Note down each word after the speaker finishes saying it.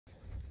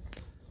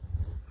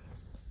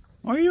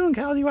What are you doing,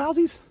 Cowsy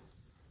Wowsies?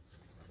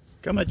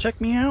 Coming to check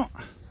me out?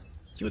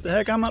 See what the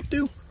heck I'm up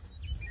to?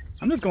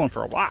 I'm just going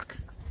for a walk.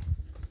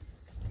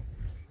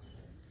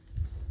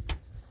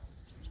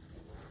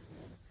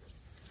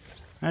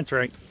 That's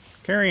right.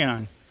 Carry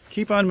on.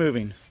 Keep on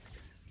moving.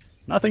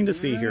 Nothing to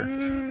see here.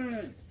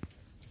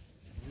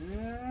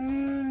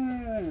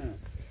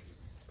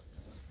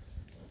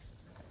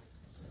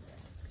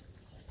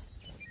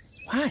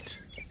 What?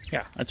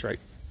 Yeah, that's right.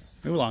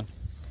 Move along.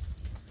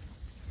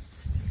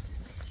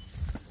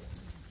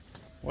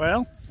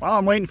 Well, while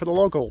I'm waiting for the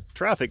local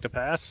traffic to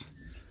pass,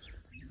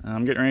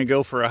 I'm getting ready to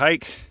go for a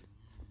hike.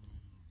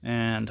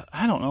 And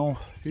I don't know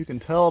if you can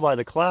tell by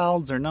the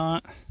clouds or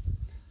not,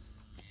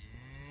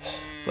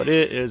 but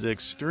it is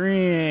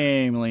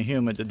extremely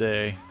humid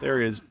today.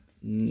 There is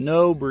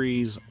no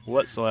breeze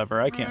whatsoever.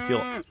 I can't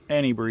feel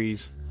any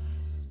breeze.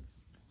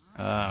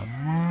 I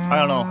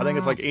don't know. I think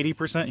it's like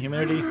 80%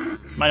 humidity.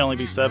 Might only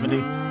be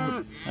 70.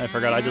 I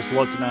forgot. I just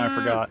looked and I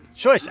forgot.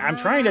 Shush! I'm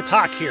trying to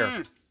talk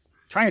here.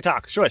 Trying to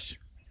talk. Shush.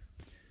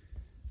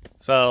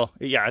 So,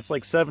 yeah, it's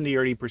like 70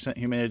 or 80%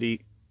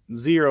 humidity,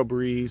 0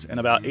 breeze, and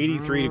about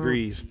 83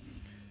 degrees.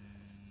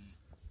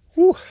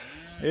 Whew.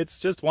 It's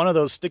just one of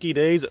those sticky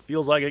days. It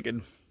feels like it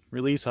could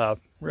release a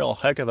real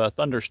heck of a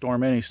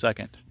thunderstorm any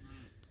second.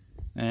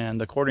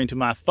 And according to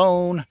my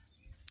phone,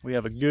 we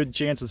have a good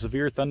chance of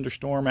severe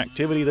thunderstorm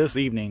activity this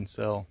evening,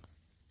 so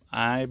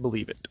I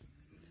believe it.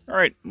 All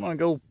right, I'm gonna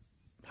go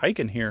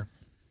hiking here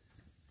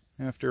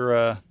after,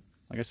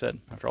 like I said,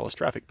 after all this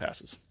traffic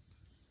passes.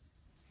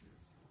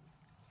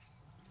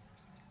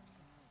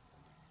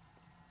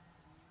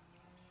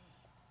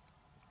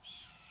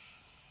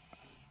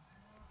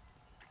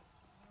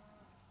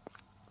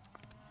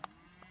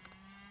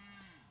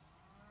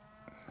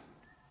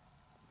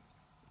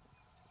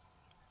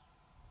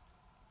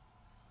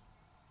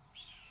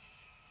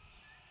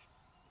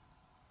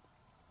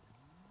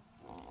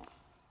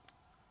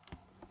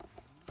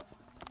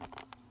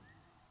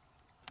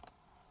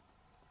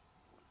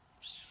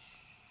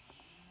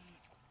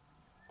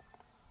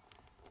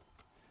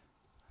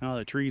 Now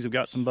the trees have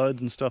got some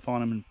buds and stuff on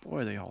them, and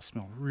boy, they all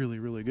smell really,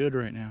 really good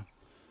right now.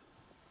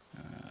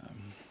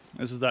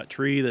 This is that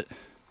tree that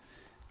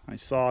I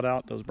sawed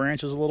out those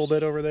branches a little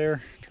bit over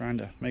there, trying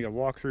to make a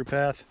walk-through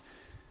path.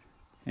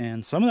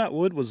 And some of that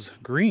wood was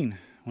green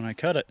when I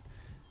cut it,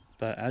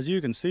 but as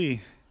you can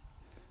see,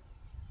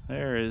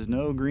 there is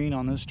no green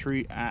on this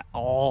tree at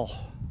all.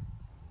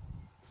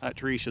 That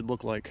tree should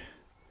look like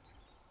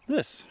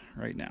this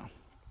right now.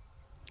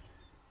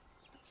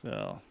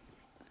 So,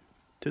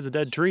 'tis a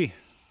dead tree.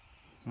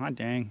 Ah,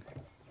 dang.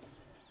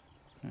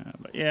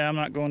 But yeah, I'm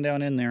not going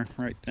down in there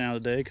right now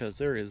today because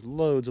there is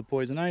loads of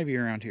poison ivy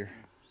around here.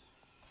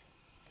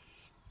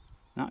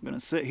 Not gonna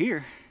sit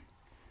here.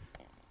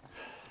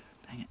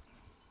 Dang it.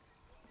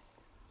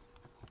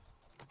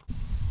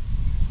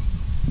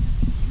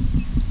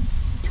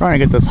 Trying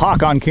to get this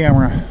hawk on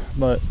camera,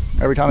 but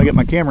every time I get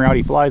my camera out,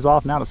 he flies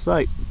off and out of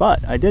sight.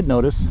 But I did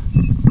notice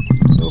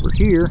over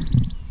here,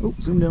 oh,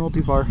 zoomed in a little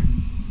too far.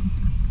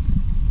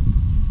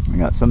 I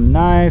got some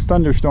nice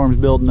thunderstorms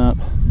building up.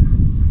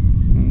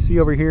 And you see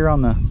over here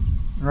on the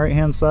right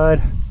hand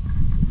side,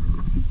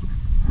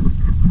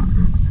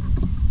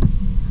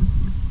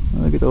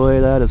 look at the way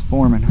that is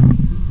forming.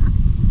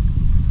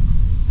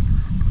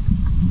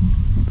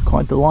 It's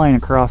quite the line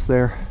across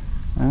there.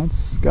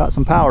 That's got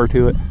some power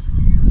to it.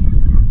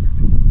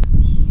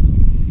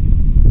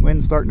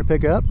 Wind's starting to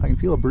pick up. I can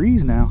feel a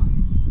breeze now.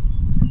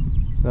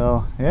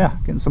 So yeah,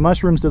 getting some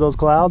mushrooms to those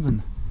clouds,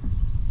 and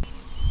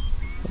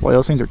boy,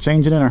 those things are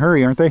changing in a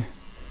hurry, aren't they?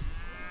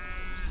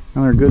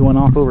 Another good one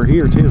off over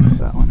here too.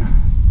 That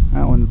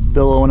one's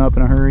billowing up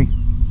in a hurry.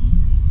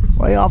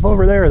 Way off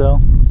over there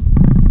though.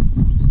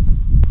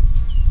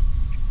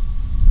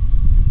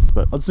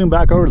 But let's zoom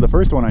back over to the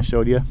first one I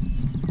showed you,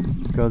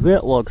 because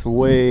it looks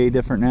way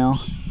different now.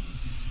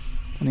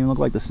 Doesn't even look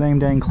like the same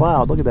dang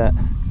cloud. Look at that.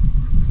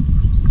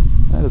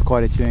 That is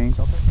quite a change.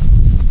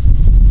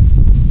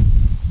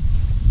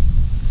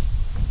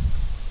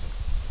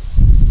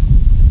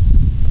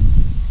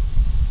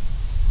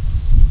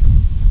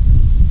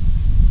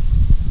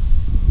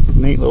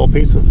 Neat little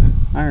piece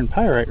of iron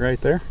pyrite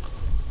right there.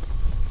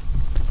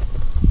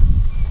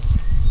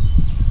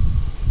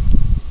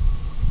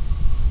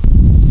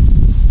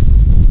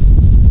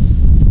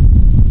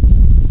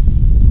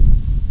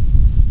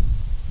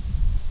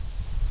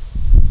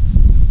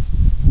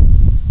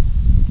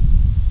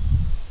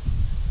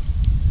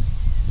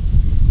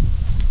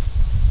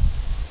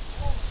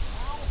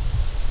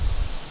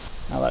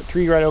 Now that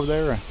tree right over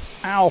there, an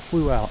owl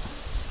flew out.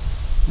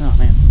 Oh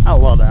man, I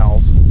love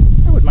owls.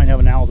 I wouldn't mind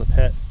having an owl as a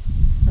pet.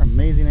 They're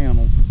amazing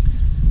animals.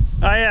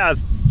 Oh yeah, I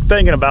was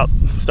thinking about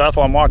stuff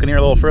while I'm walking here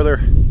a little further.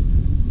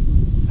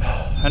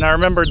 And I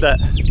remembered that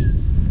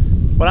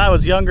when I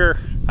was younger,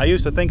 I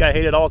used to think I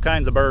hated all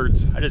kinds of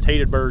birds. I just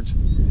hated birds.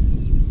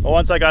 But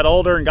once I got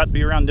older and got to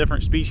be around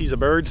different species of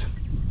birds,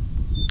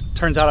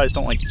 turns out I just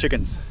don't like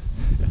chickens.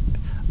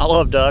 I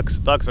love ducks.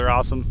 Ducks are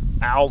awesome.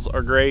 Owls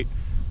are great.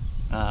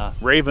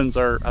 Ravens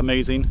are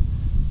amazing.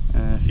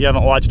 If you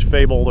haven't watched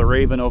Fable the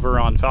Raven over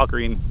on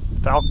Falconry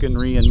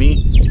and Me,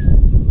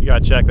 you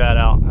gotta check that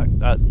out.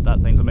 That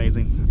thing's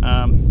amazing.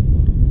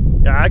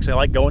 Yeah, I actually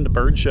like going to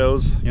bird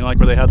shows, you know, like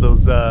where they have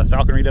those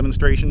falconry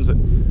demonstrations that,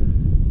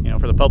 you know,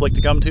 for the public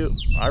to come to.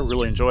 I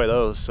really enjoy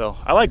those. So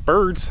I like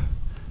birds.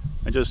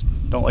 I just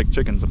don't like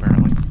chickens,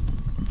 apparently.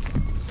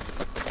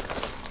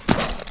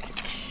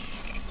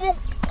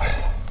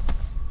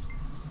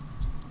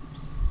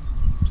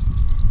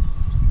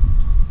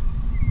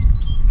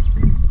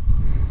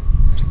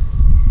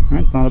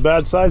 Alright, not a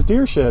bad sized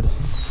deer shed.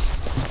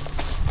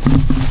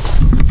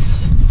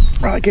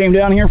 I came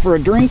down here for a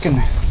drink and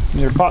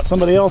either fought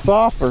somebody else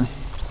off or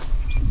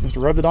just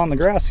rubbed it on the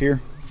grass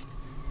here.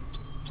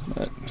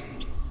 But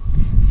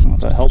I don't know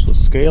if that helps with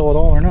scale at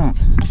all or not.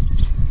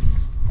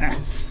 Can't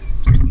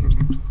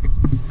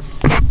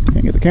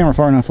get the camera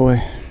far enough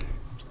away.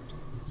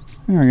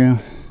 There we go.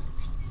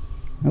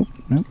 Nope,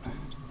 nope.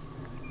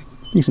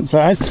 Decent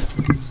sized.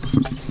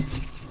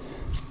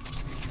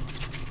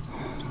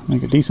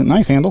 Make a decent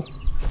knife handle.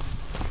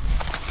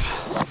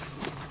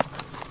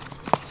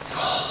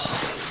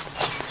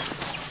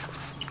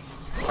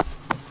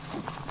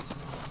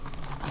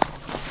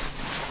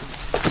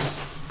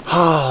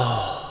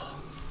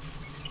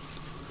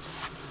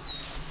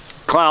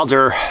 Clouds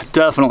are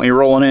definitely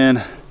rolling in.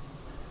 It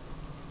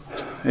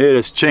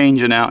is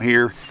changing out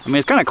here. I mean,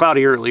 it's kind of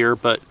cloudy earlier,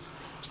 but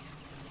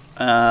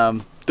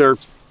they're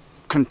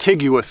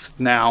contiguous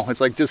now. It's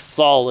like just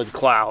solid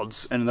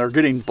clouds, and they're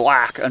getting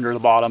black under the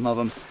bottom of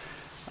them.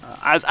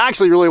 I was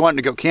actually really wanting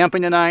to go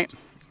camping tonight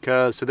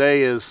because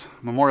today is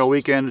Memorial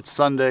Weekend. It's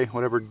Sunday,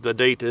 whatever the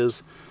date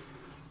is.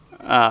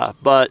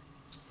 But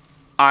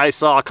I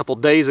saw a couple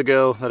days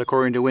ago that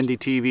according to Windy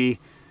TV,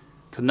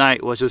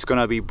 tonight was just going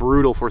to be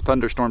brutal for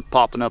thunderstorms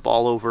popping up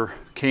all over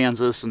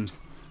Kansas and,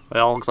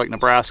 well, looks like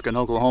Nebraska and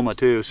Oklahoma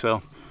too.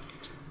 So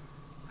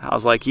I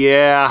was like,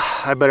 yeah,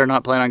 I better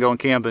not plan on going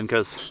camping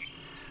because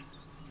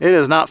it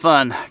is not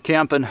fun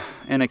camping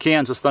in a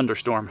Kansas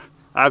thunderstorm.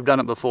 I've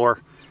done it before.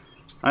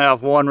 I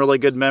have one really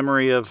good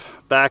memory of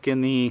back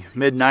in the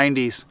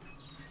mid-90s.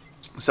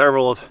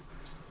 Several of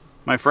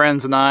my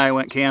friends and I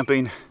went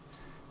camping,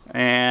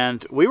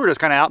 and we were just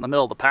kind of out in the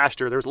middle of the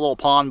pasture. There's a little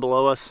pond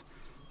below us,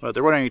 but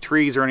there weren't any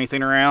trees or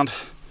anything around.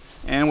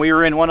 And we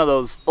were in one of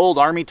those old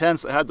army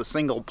tents that had the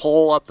single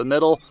pole up the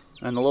middle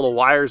and the little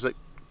wires that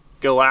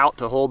go out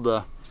to hold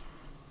the,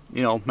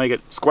 you know, make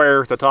it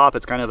square at the top.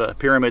 It's kind of a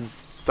pyramid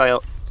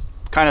style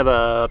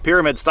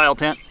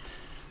tent.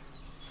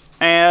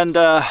 And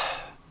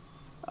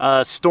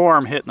a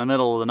storm hit in the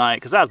middle of the night,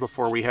 because that was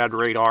before we had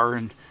radar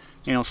and,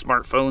 you know,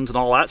 smartphones and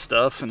all that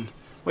stuff, and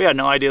we had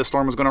no idea the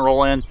storm was going to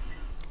roll in.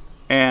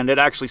 And it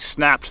actually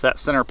snapped that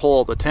center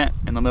pole of the tent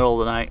in the middle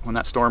of the night when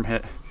that storm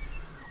hit.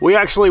 We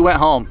actually went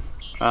home.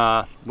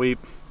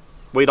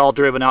 We'd all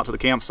driven out to the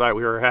campsite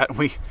we were at.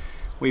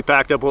 We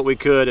packed up what we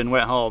could and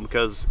went home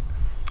because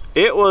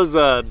it was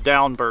a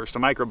downburst, a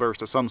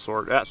microburst of some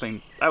sort. That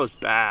was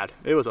bad.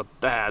 It was a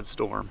bad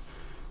storm.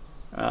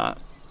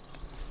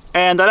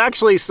 And that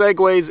actually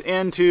segues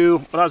into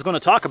what I was going to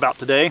talk about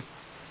today.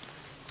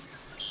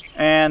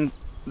 And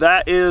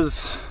that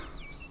is,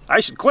 I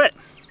should quit.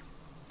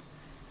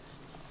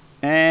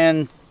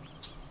 And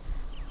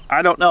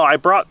I don't know, I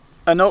brought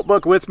a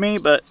notebook with me,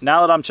 but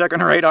now that I'm checking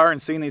the radar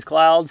and seeing these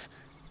clouds,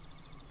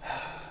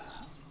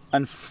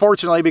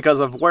 unfortunately, because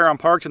of where I'm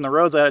parked and the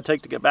roads I had to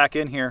take to get back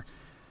in here,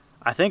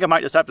 I think I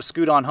might just have to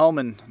scoot on home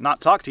and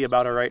not talk to you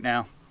about it right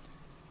now.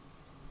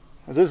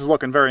 This is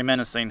looking very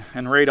menacing,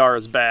 and radar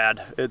is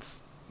bad.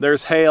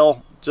 There's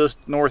hail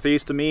just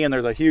northeast of me, and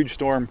there's a huge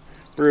storm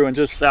brewing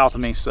just south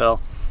of me, so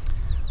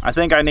I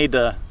think I need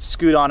to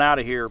scoot on out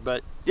of here.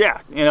 But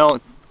yeah, you know,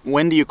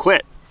 when do you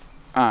quit?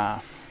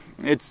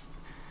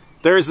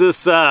 There's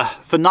this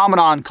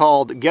phenomenon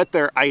called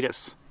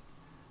get-there-itis,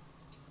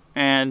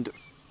 and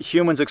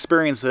humans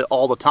experience it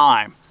all the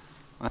time.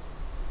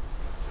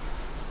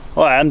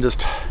 Well, I'm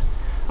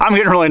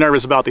getting really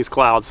nervous about these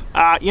clouds.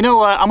 You know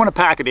what? I'm gonna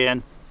pack it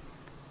in.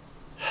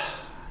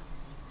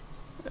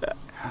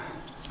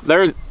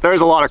 There's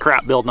a lot of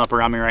crap building up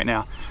around me right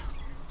now.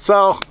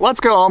 So let's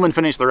go home and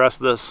finish the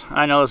rest of this.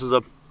 I know this is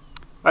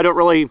I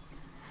really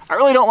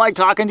don't like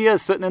talking to you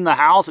sitting in the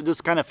house. It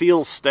just kind of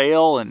feels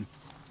stale, and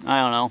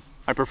I don't know.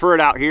 I prefer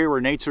it out here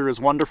where nature is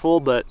wonderful,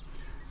 but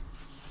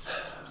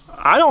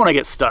I don't want to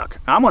get stuck.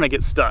 I'm going to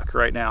get stuck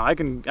right now. I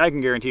can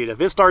guarantee it. If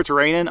it starts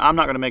raining, I'm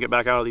not going to make it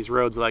back out of these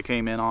roads that I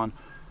came in on.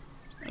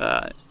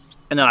 And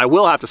then I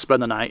will have to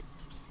spend the night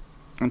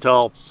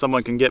until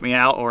someone can get me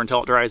out, or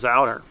until it dries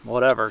out, or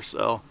whatever.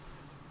 So,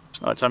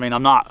 which, I mean,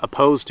 I'm not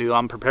opposed to.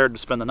 I'm prepared to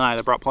spend the night.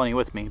 I brought plenty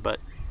with me, but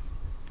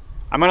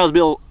I might as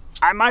well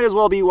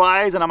be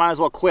wise, and I might as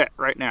well quit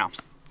right now.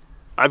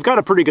 I've got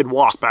a pretty good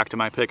walk back to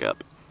my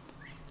pickup,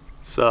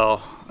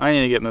 so I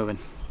need to get moving.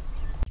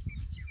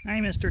 Hi,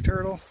 Mr.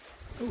 Turtle.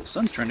 Oh,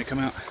 sun's trying to come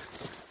out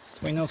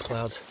between those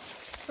clouds.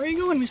 Where are you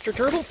going, Mr.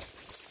 Turtle?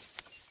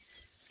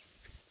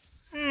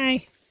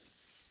 Hi.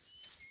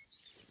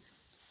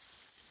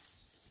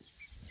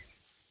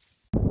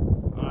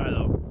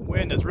 The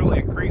wind is really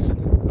increasing.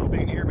 Hope you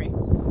can hear me.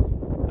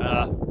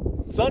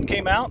 sun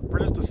came out for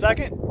just a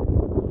second.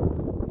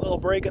 A little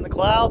break in the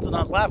clouds, and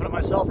I was laughing at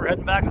myself for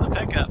heading back to the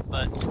pickup.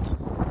 But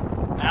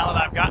now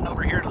that I've gotten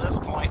over here to this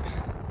point,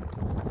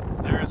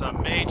 there is a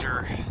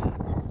major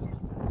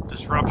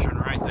disruption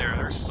right there.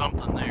 There's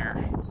something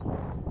there.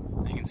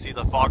 You can see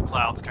the fog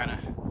clouds kind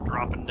of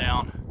dropping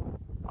down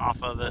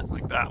off of it,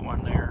 like that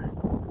one there.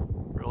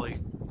 Really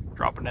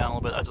dropping down a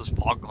little bit. That's just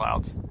fog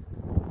clouds.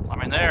 So I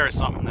mean, there is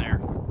something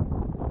there.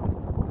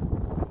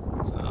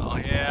 So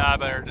yeah, I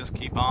better just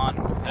keep on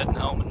heading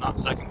home and not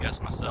second guess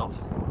myself.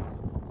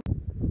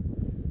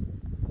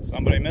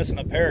 Somebody missing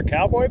a pair of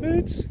cowboy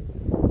boots?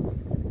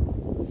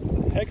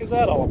 What the heck is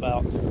that all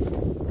about?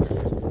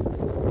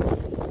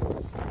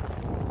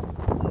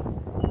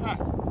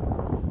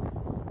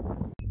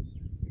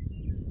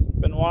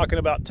 Been walking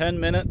about 10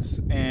 minutes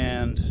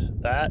and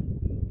that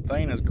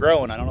thing is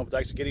growing. I don't know if it's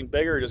actually getting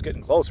bigger or just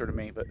getting closer to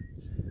me, but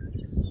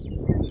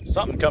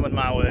something coming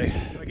my way.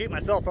 I'm gonna keep my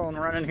cell phone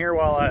running here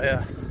while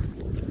I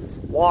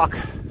walk.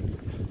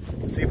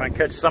 See if I can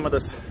catch some of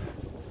this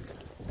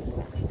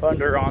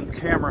thunder on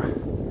camera.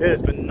 It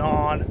has been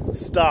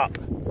non-stop.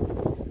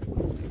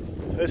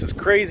 This is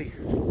crazy.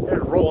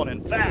 It's rolling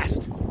in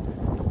fast.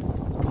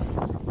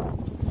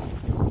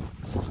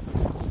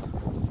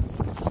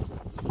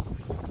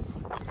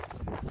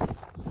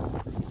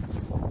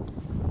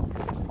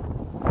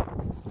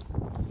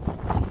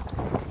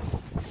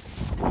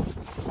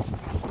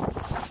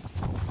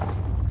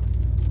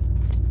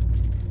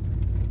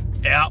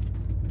 Yeah,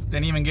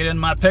 didn't even get in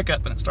my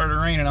pickup and it started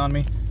raining on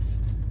me.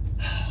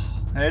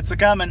 It's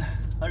a-coming.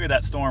 Look at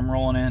that storm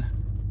rolling in.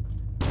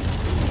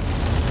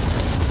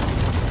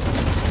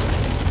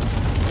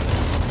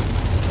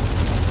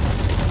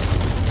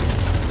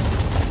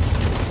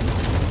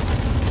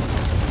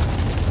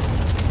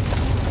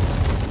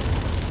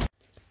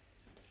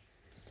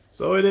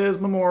 So it is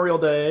Memorial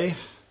Day,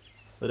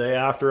 the day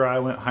after I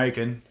went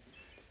hiking.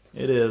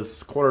 It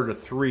is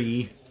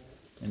 2:45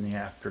 in the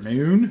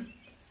afternoon.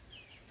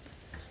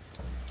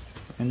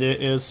 And it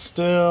is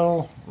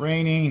still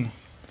raining.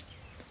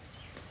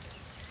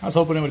 I was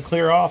hoping it would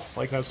clear off,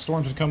 like that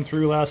storms would come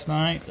through last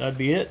night. That'd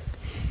be it.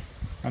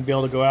 I'd be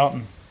able to go out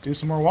and do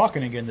some more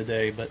walking again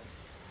today, but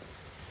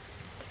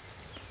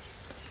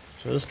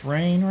just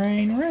rain,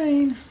 rain,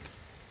 rain.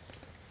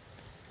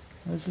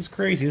 This is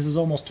crazy. This is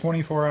almost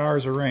 24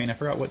 hours of rain. I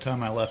forgot what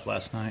time I left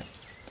last night.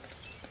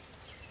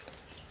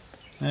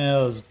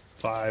 It was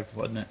 5,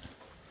 wasn't it?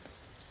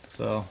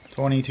 So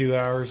 22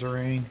 hours of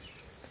rain.